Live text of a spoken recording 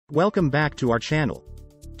Welcome back to our channel.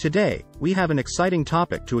 Today, we have an exciting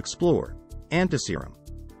topic to explore: antiserum.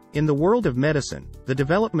 In the world of medicine, the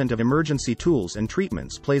development of emergency tools and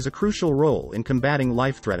treatments plays a crucial role in combating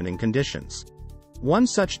life-threatening conditions. One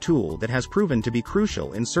such tool that has proven to be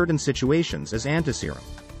crucial in certain situations is antiserum.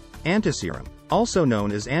 Antiserum, also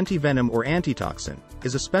known as antivenom or antitoxin,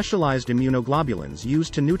 is a specialized immunoglobulins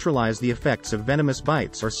used to neutralize the effects of venomous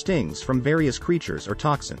bites or stings from various creatures or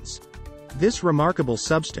toxins. This remarkable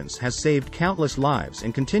substance has saved countless lives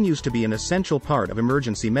and continues to be an essential part of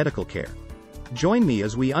emergency medical care. Join me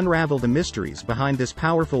as we unravel the mysteries behind this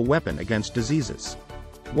powerful weapon against diseases.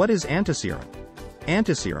 What is antiserum?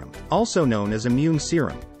 Antiserum, also known as immune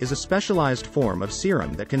serum, is a specialized form of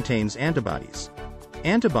serum that contains antibodies.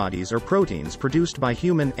 Antibodies are proteins produced by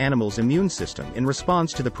animals' immune system in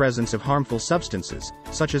response to the presence of harmful substances,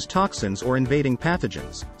 such as toxins or invading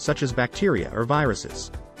pathogens, such as bacteria or viruses.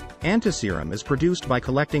 Antiserum is produced by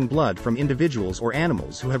collecting blood from individuals or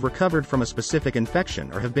animals who have recovered from a specific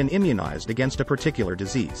infection or have been immunized against a particular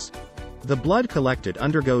disease. The blood collected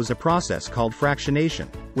undergoes a process called fractionation,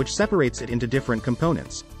 which separates it into different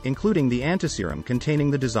components, including the antiserum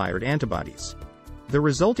containing the desired antibodies. The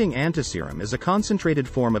resulting antiserum is a concentrated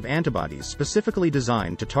form of antibodies specifically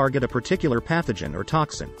designed to target a particular pathogen or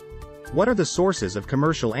toxin. What are the sources of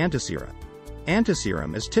commercial antiserum?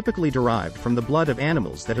 Antiserum is typically derived from the blood of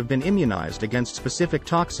animals that have been immunized against specific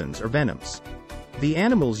toxins or venoms. The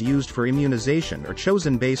animals used for immunization are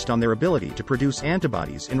chosen based on their ability to produce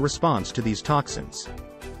antibodies in response to these toxins.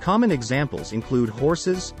 Common examples include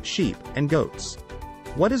horses, sheep, and goats.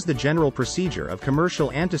 What is the general procedure of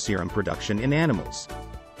commercial antiserum production in animals?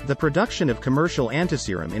 The production of commercial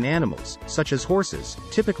antiserum in animals, such as horses,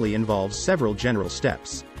 typically involves several general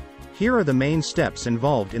steps. Here are the main steps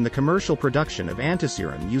involved in the commercial production of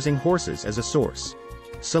antiserum using horses as a source.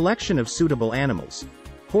 Selection of suitable animals.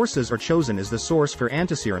 Horses are chosen as the source for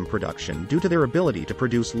antiserum production due to their ability to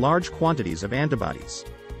produce large quantities of antibodies.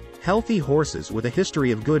 Healthy horses with a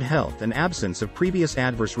history of good health and absence of previous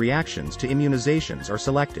adverse reactions to immunizations are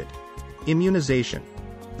selected. Immunization.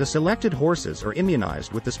 The selected horses are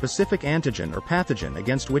immunized with the specific antigen or pathogen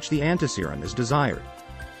against which the antiserum is desired.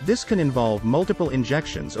 This can involve multiple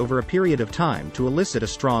injections over a period of time to elicit a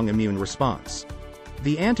strong immune response.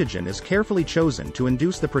 The antigen is carefully chosen to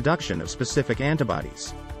induce the production of specific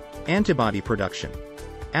antibodies. Antibody production.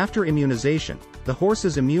 After immunization, the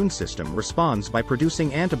horse's immune system responds by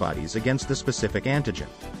producing antibodies against the specific antigen.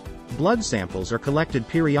 Blood samples are collected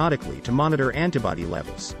periodically to monitor antibody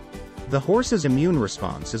levels. The horse's immune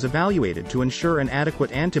response is evaluated to ensure an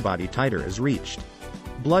adequate antibody titer is reached.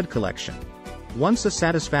 Blood collection. Once a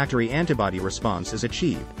satisfactory antibody response is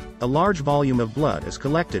achieved, a large volume of blood is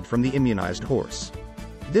collected from the immunized horse.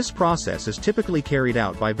 This process is typically carried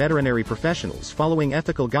out by veterinary professionals following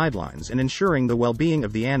ethical guidelines and ensuring the well-being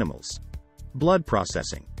of the animals. Blood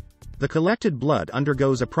processing. The collected blood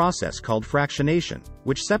undergoes a process called fractionation,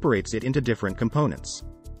 which separates it into different components.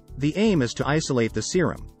 The aim is to isolate the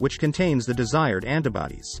serum, which contains the desired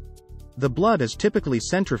antibodies. The blood is typically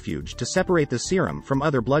centrifuged to separate the serum from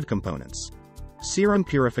other blood components. Serum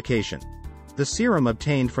purification. The serum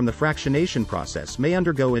obtained from the fractionation process may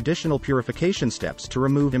undergo additional purification steps to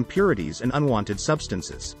remove impurities and unwanted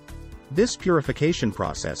substances. This purification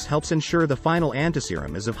process helps ensure the final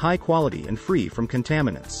antiserum is of high quality and free from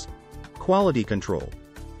contaminants. Quality control.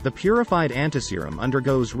 The purified antiserum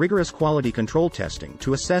undergoes rigorous quality control testing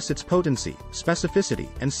to assess its potency, specificity,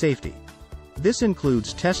 and safety. This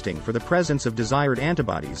includes testing for the presence of desired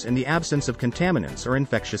antibodies and the absence of contaminants or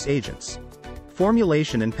infectious agents.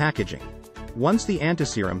 Formulation and packaging. Once the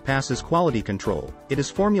antiserum passes quality control, it is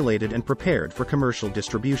formulated and prepared for commercial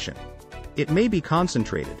distribution. It may be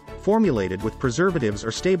concentrated, formulated with preservatives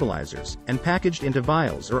or stabilizers, and packaged into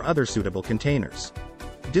vials or other suitable containers.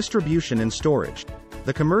 Distribution and storage.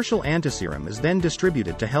 The commercial antiserum is then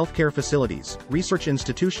distributed to healthcare facilities, research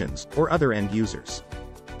institutions, or other end users.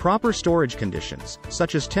 Proper storage conditions,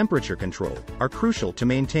 such as temperature control, are crucial to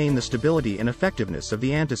maintain the stability and effectiveness of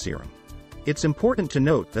the antiserum. It's important to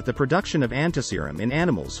note that the production of antiserum in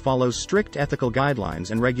animals follows strict ethical guidelines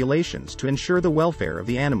and regulations to ensure the welfare of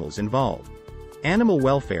the animals involved. Animal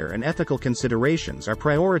welfare and ethical considerations are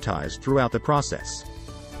prioritized throughout the process.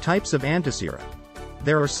 Types of antisera.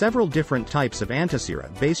 There are several different types of antisera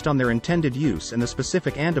based on their intended use and the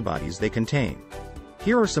specific antibodies they contain.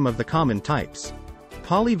 Here are some of the common types.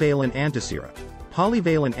 Polyvalent antisera.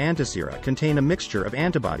 Polyvalent antisera contain a mixture of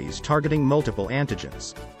antibodies targeting multiple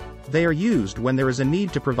antigens. They are used when there is a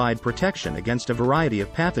need to provide protection against a variety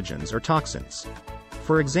of pathogens or toxins.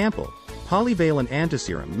 For example, Polyvalent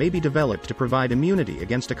antiserum may be developed to provide immunity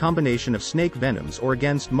against a combination of snake venoms or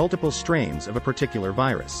against multiple strains of a particular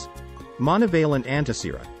virus. Monovalent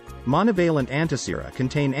antisera. Monovalent antisera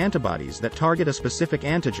contain antibodies that target a specific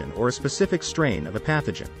antigen or a specific strain of a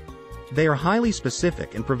pathogen. They are highly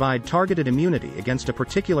specific and provide targeted immunity against a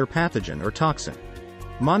particular pathogen or toxin.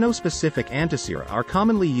 Monospecific antisera are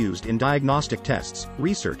commonly used in diagnostic tests,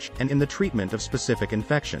 research, and in the treatment of specific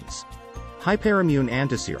infections. Hyperimmune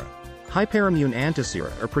antisera. Hyperimmune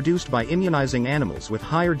antisera are produced by immunizing animals with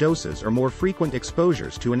higher doses or more frequent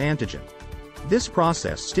exposures to an antigen. This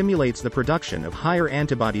process stimulates the production of higher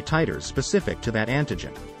antibody titers specific to that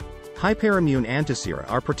antigen. Hyperimmune antisera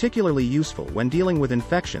are particularly useful when dealing with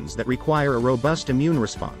infections that require a robust immune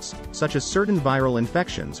response, such as certain viral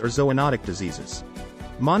infections or zoonotic diseases.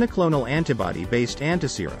 Monoclonal antibody-based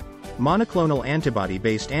antisera. Monoclonal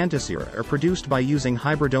antibody-based antisera are produced by using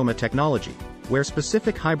hybridoma technology, where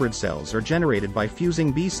specific hybrid cells are generated by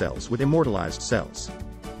fusing B cells with immortalized cells.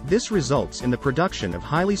 This results in the production of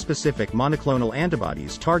highly specific monoclonal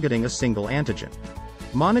antibodies targeting a single antigen.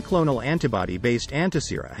 Monoclonal antibody-based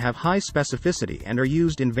antisera have high specificity and are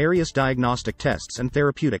used in various diagnostic tests and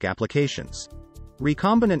therapeutic applications.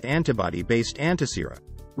 Recombinant antibody-based antisera.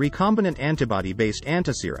 Recombinant antibody-based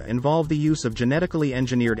antisera involve the use of genetically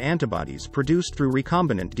engineered antibodies produced through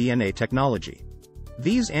recombinant DNA technology.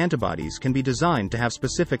 These antibodies can be designed to have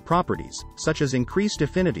specific properties, such as increased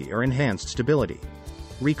affinity or enhanced stability.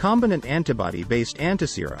 Recombinant antibody-based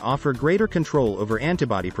antisera offer greater control over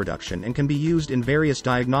antibody production and can be used in various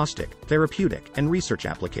diagnostic, therapeutic, and research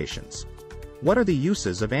applications. What are the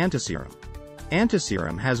uses of antiserum?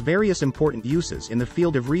 Antiserum has various important uses in the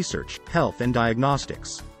field of research, health, and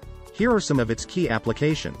diagnostics. Here are some of its key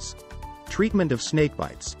applications. Treatment of snake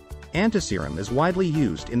bites. Antiserum is widely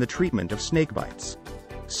used in the treatment of snake bites.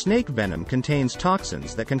 Snake venom contains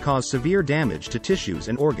toxins that can cause severe damage to tissues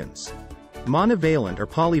and organs. Monovalent or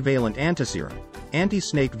polyvalent antiserum,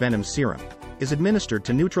 anti-snake venom serum, is administered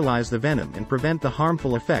to neutralize the venom and prevent the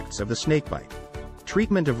harmful effects of the snakebite.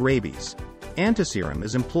 Treatment of rabies. Antiserum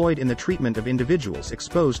is employed in the treatment of individuals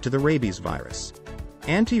exposed to the rabies virus.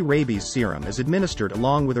 Anti-rabies serum is administered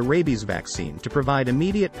along with a rabies vaccine to provide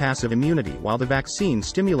immediate passive immunity while the vaccine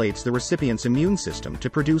stimulates the recipient's immune system to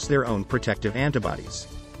produce their own protective antibodies.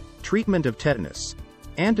 Treatment of tetanus.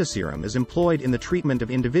 Antiserum is employed in the treatment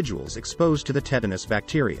of individuals exposed to the tetanus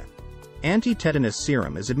bacteria. Anti-tetanus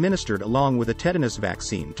serum is administered along with a tetanus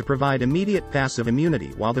vaccine to provide immediate passive immunity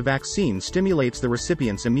while the vaccine stimulates the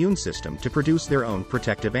recipient's immune system to produce their own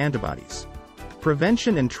protective antibodies.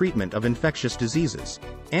 Prevention and treatment of infectious diseases.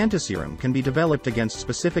 Antiserum can be developed against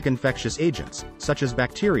specific infectious agents, such as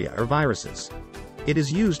bacteria or viruses. It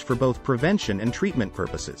is used for both prevention and treatment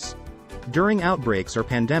purposes. During outbreaks or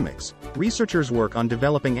pandemics, researchers work on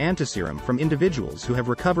developing antiserum from individuals who have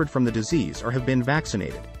recovered from the disease or have been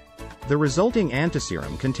vaccinated. The resulting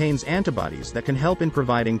antiserum contains antibodies that can help in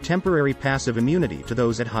providing temporary passive immunity to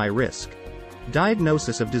those at high risk.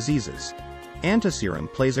 Diagnosis of diseases.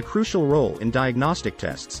 Antiserum plays a crucial role in diagnostic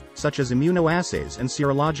tests, such as immunoassays and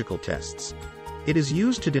serological tests. It is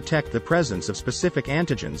used to detect the presence of specific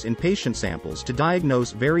antigens in patient samples to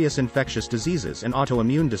diagnose various infectious diseases and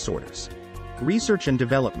autoimmune disorders. Research and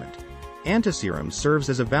development. Antiserum serves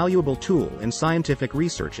as a valuable tool in scientific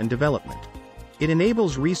research and development. It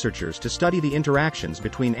enables researchers to study the interactions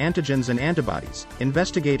between antigens and antibodies,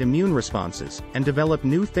 investigate immune responses, and develop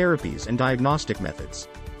new therapies and diagnostic methods.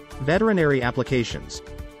 Veterinary applications.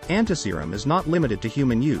 Antiserum is not limited to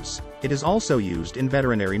human use, it is also used in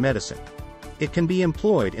veterinary medicine. It can be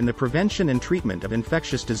employed in the prevention and treatment of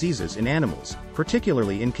infectious diseases in animals,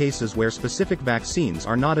 particularly in cases where specific vaccines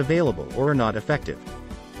are not available or are not effective.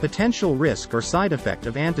 Potential risk or side effect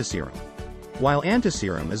of antiserum. While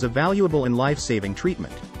antiserum is a valuable and life-saving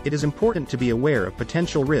treatment, it is important to be aware of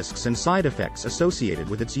potential risks and side effects associated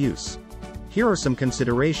with its use. Here are some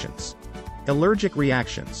considerations. Allergic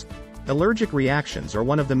reactions. Allergic reactions are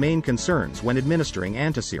one of the main concerns when administering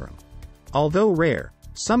antiserum. Although rare,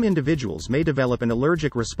 some individuals may develop an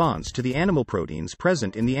allergic response to the animal proteins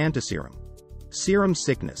present in the antiserum. Serum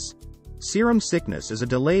sickness. Serum sickness is a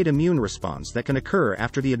delayed immune response that can occur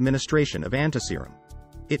after the administration of antiserum.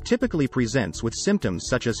 It typically presents with symptoms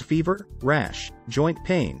such as fever, rash, joint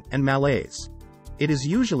pain, and malaise. It is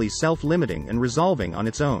usually self-limiting and resolving on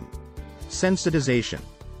its own. Sensitization.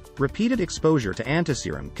 Repeated exposure to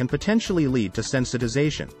antiserum can potentially lead to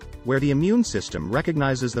sensitization, where the immune system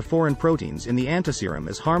recognizes the foreign proteins in the antiserum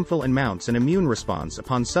as harmful and mounts an immune response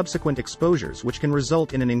upon subsequent exposures, which can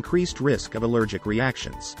result in an increased risk of allergic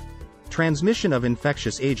reactions. Transmission of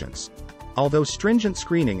infectious agents. Although stringent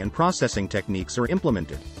screening and processing techniques are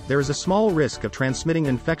implemented, there is a small risk of transmitting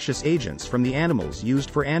infectious agents from the animals used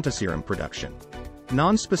for antiserum production.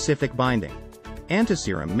 Non-specific binding.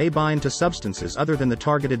 Antiserum may bind to substances other than the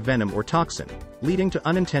targeted venom or toxin, leading to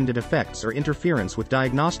unintended effects or interference with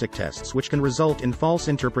diagnostic tests, which can result in false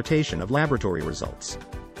interpretation of laboratory results.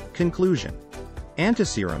 Conclusion.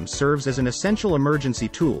 Antiserum serves as an essential emergency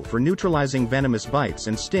tool for neutralizing venomous bites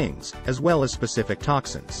and stings, as well as specific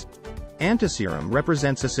toxins. Antiserum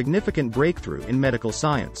represents a significant breakthrough in medical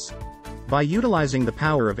science. By utilizing the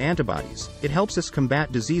power of antibodies, it helps us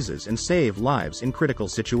combat diseases and save lives in critical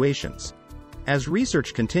situations. As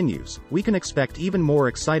research continues, we can expect even more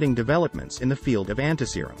exciting developments in the field of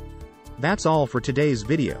antiserum. That's all for today's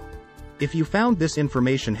video. If you found this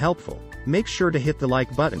information helpful, make sure to hit the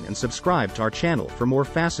like button and subscribe to our channel for more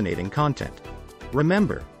fascinating content.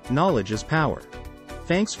 Remember, knowledge is power.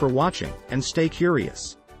 Thanks for watching, and stay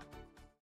curious.